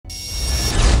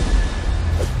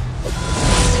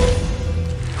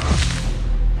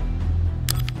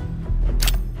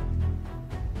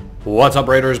What's up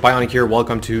Raiders, Bionic here,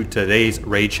 welcome to today's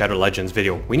Raid Shadow Legends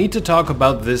video. We need to talk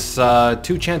about this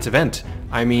 2-chance event.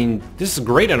 I mean, this is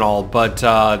great and all, but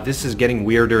this is getting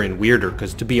weirder and weirder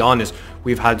because to be honest,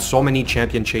 we've had so many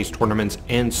champion chase tournaments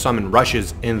and summon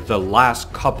rushes in the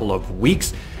last couple of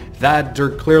weeks that they're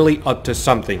clearly up to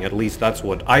something. At least that's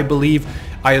what I believe.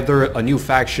 Either a new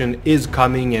faction is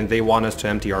coming and they want us to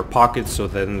empty our pockets so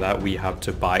then that we have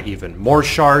to buy even more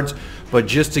shards. But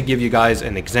just to give you guys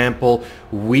an example,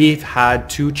 we've had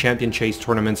 2 champion chase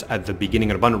tournaments at the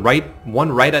beginning of the month,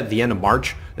 one right at the end of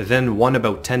March, then one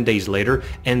about 10 days later,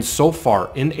 and so far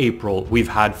in April we've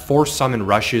had 4 summon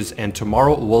rushes and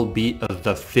tomorrow will be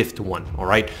the 5th one. All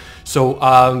right, so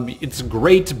it's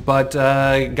great, but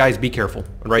guys, be careful,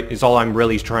 right? Is all I'm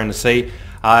really trying to say.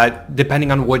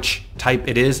 Depending on which type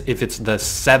it is, if it's the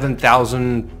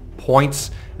 7,000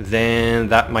 points, then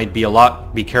that might be a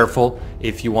lot. Be careful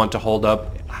if you want to hold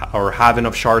up or have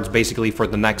enough shards basically for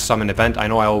the next summon event. I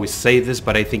know I always say this,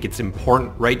 but I think it's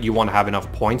important, right? You want to have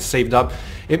enough points saved up.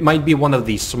 It might be one of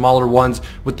the smaller ones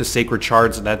with the sacred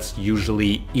shards. That's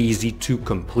usually easy to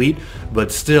complete,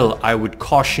 but still I would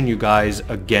caution you guys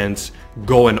against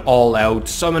going all out,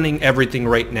 summoning everything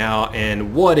right now.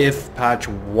 And what if patch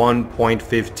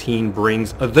 1.15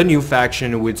 brings the new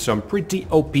faction with some pretty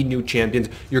OP new champions?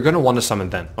 You're gonna want to summon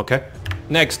then, okay?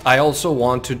 Next, I also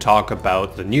want to talk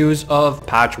about the news of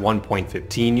patch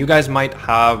 1.15. You guys might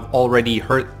have already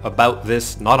heard about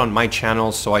this, not on my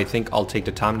channel, so I think I'll take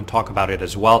the time to talk about it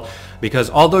as well, because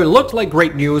although it looked like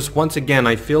great news, once again,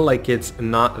 I feel like it's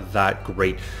not that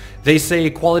great. They say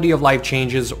quality of life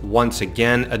changes once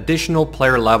again, additional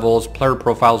player levels, player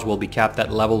profiles will be capped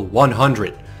at level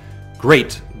 100.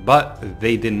 Great, but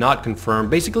they did not confirm.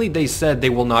 Basically, they said they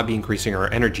will not be increasing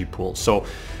our energy pool. So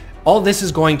all this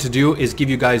is going to do is give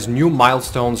you guys new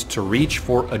milestones to reach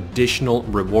for additional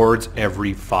rewards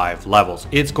every 5 levels.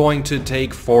 It's going to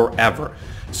take forever.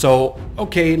 So,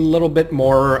 okay, a little bit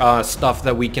more stuff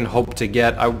that we can hope to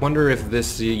get. I wonder if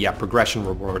this, progression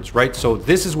rewards, right? So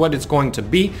this is what it's going to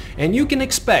be, and you can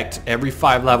expect every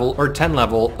 5 level or 10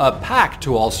 level a pack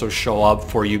to also show up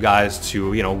for you guys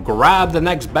to, grab the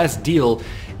next best deal.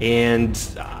 And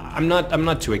I'm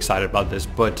not too excited about this,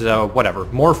 but whatever.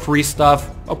 More free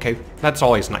stuff, okay, that's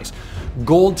always nice.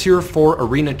 Gold tier 4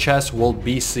 arena chests will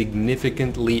be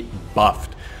significantly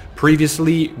buffed.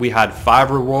 Previously, we had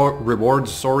 5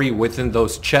 rewards within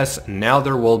those chests. Now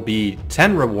there will be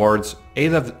 10 rewards.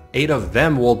 8 of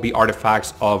them will be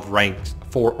artifacts of rank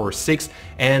 4 or 6,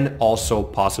 and also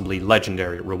possibly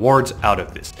legendary rewards out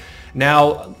of this.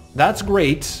 Now, that's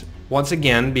great, once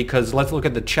again, because let's look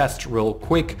at the chest real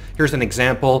quick. Here's an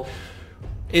example.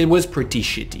 It was pretty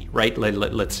shitty, right?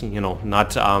 Let's,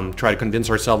 not try to convince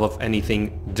ourselves of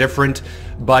anything different,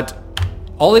 but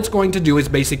all it's going to do is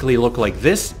basically look like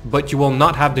this, but you will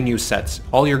not have the new sets.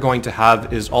 All you're going to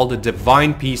have is all the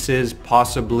divine pieces,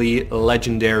 possibly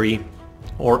legendary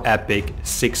or epic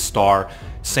 6-star.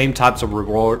 Same types of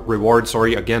rewards,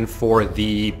 again, for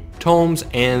the tomes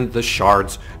and the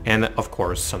shards, and of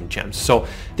course some gems. So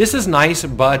this is nice,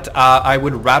 but I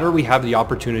would rather we have the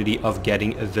opportunity of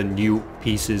getting the new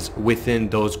pieces within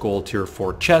those gold tier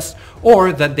 4 chests,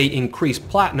 or that they increase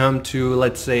platinum to,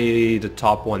 let's say, the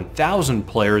top 1,000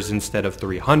 players instead of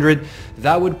 300.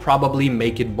 That would probably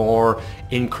make it more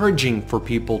encouraging for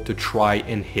people to try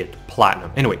and hit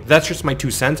platinum. Anyway, that's just my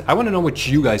 2 cents. I want to know what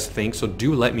you guys think, so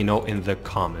do let me know in the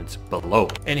comments below.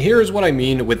 And here's what I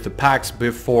mean with the packs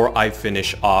before I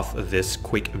finish off this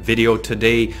quick video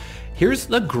today. Here's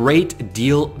the Great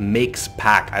Deal Mix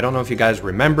pack. I don't know if you guys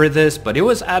remember this, but it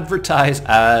was advertised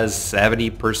as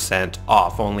 70%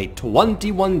 off, only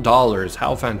 $21.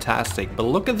 How fantastic. But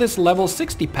look at this level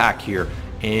 60 pack here.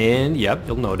 And yep,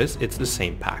 you'll notice it's the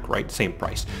same pack, right? Same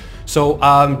price. So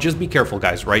just be careful,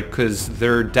 guys, right? Because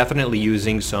they're definitely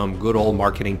using some good old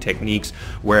marketing techniques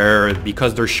where,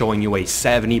 because they're showing you a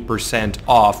 70%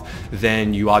 off,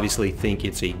 then you obviously think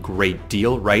it's a great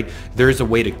deal, right? There's a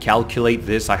way to calculate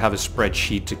this. I have a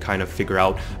spreadsheet to kind of figure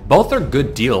out. Both are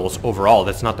good deals overall.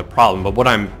 That's not the problem. But what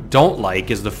I don't like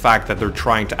is the fact that they're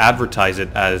trying to advertise it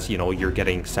as, you're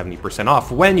getting 70% off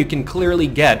when you can clearly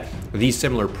get these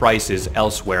similar prices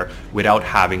elsewhere without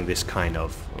having this kind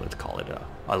of, let's call it a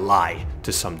lie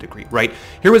to some degree, right?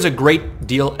 Here was a great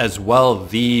deal as well,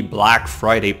 the Black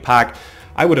Friday pack.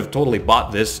 I would have totally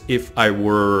bought this if I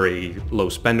were a low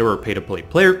spender or pay-to-play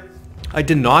player. I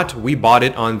did not. We bought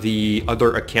it on the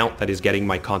other account that is getting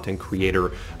my content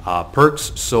creator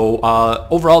perks. So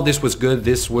overall, this was good.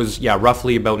 This was,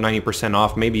 roughly about 90%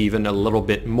 off, maybe even a little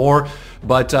bit more.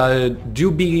 But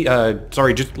do be,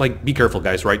 sorry, just like be careful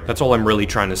guys, right? That's all I'm really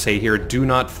trying to say here. Do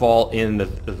not fall in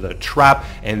the trap,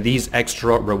 and these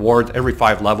extra rewards every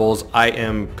 5 levels, I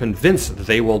am convinced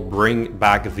they will bring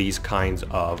back these kinds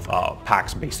of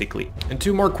packs basically. And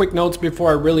 2 more quick notes before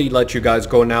I really let you guys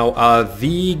go now.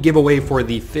 The giveaway for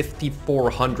the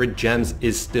 5,400 gems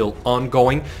is still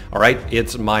ongoing. All right,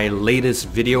 it's my latest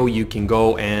video. You can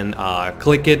go and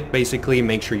click it, basically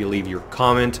make sure you leave your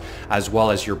comment as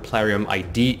well as your Plarium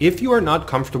ID. If you are not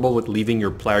comfortable with leaving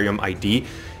your Plarium ID, it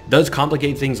does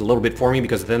complicate things a little bit for me,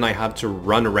 because then I have to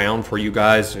run around for you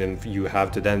guys and you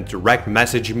have to then direct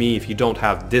message me. If you don't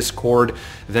have Discord,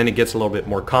 then it gets a little bit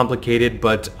more complicated,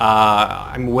 but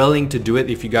I'm willing to do it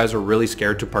if you guys are really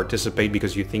scared to participate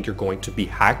because you think you're going to be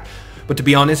hacked. But to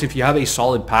be honest, if you have a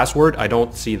solid password, I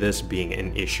don't see this being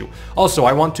an issue. Also,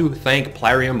 I want to thank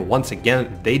Plarium once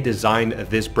again. They designed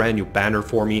this brand new banner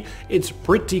for me. It's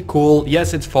pretty cool.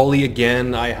 Yes, it's Foley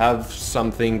again. I have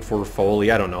something for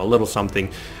Foley. I don't know, a little something.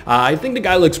 I think the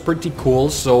guy looks pretty cool,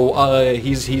 so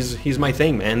he's my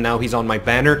thing, man. Now he's on my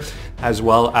banner, as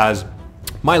well as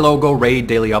my logo, raid,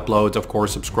 daily uploads. Of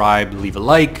course, subscribe, leave a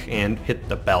like, and hit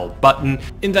the bell button.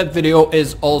 In that video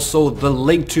is also the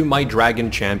link to my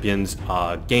Dragon Champions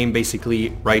game, basically,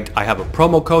 right? I have a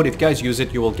promo code. If you guys use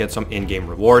it, you will get some in-game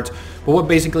rewards. But what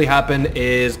basically happened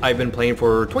is I've been playing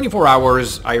for 24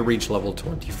 hours. I reached level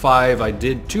 25. I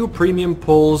did 2 premium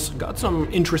pulls, got some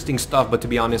interesting stuff, but to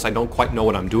be honest, I don't quite know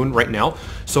what I'm doing right now.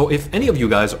 So if any of you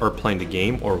guys are playing the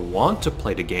game or want to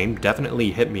play the game,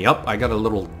 definitely hit me up. I got a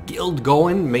little guild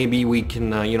going. Maybe we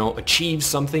can, you know, achieve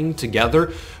something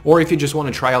together. Or if you just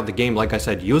want to try out the game, like I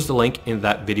said, use the link in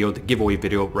that video, the giveaway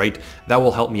video, right? That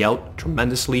will help me out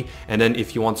tremendously. And then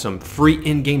if you want some free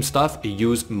in-game stuff,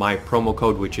 use my promo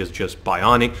code, which is just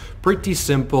Bionic. Pretty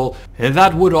simple, and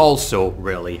that would also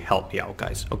really help me out,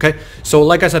 guys. Okay, so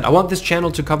like I said, I want this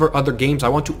channel to cover other games. I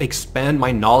want to expand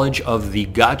my knowledge of the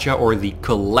gacha or the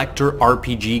collector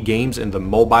RPG games in the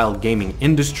mobile gaming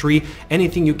industry.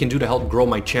 Anything you can do to help grow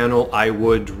my channel, I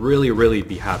would really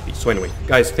be happy. So anyway,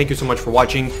 guys, thank you so much for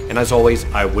watching, and as always,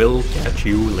 I will catch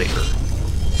you later.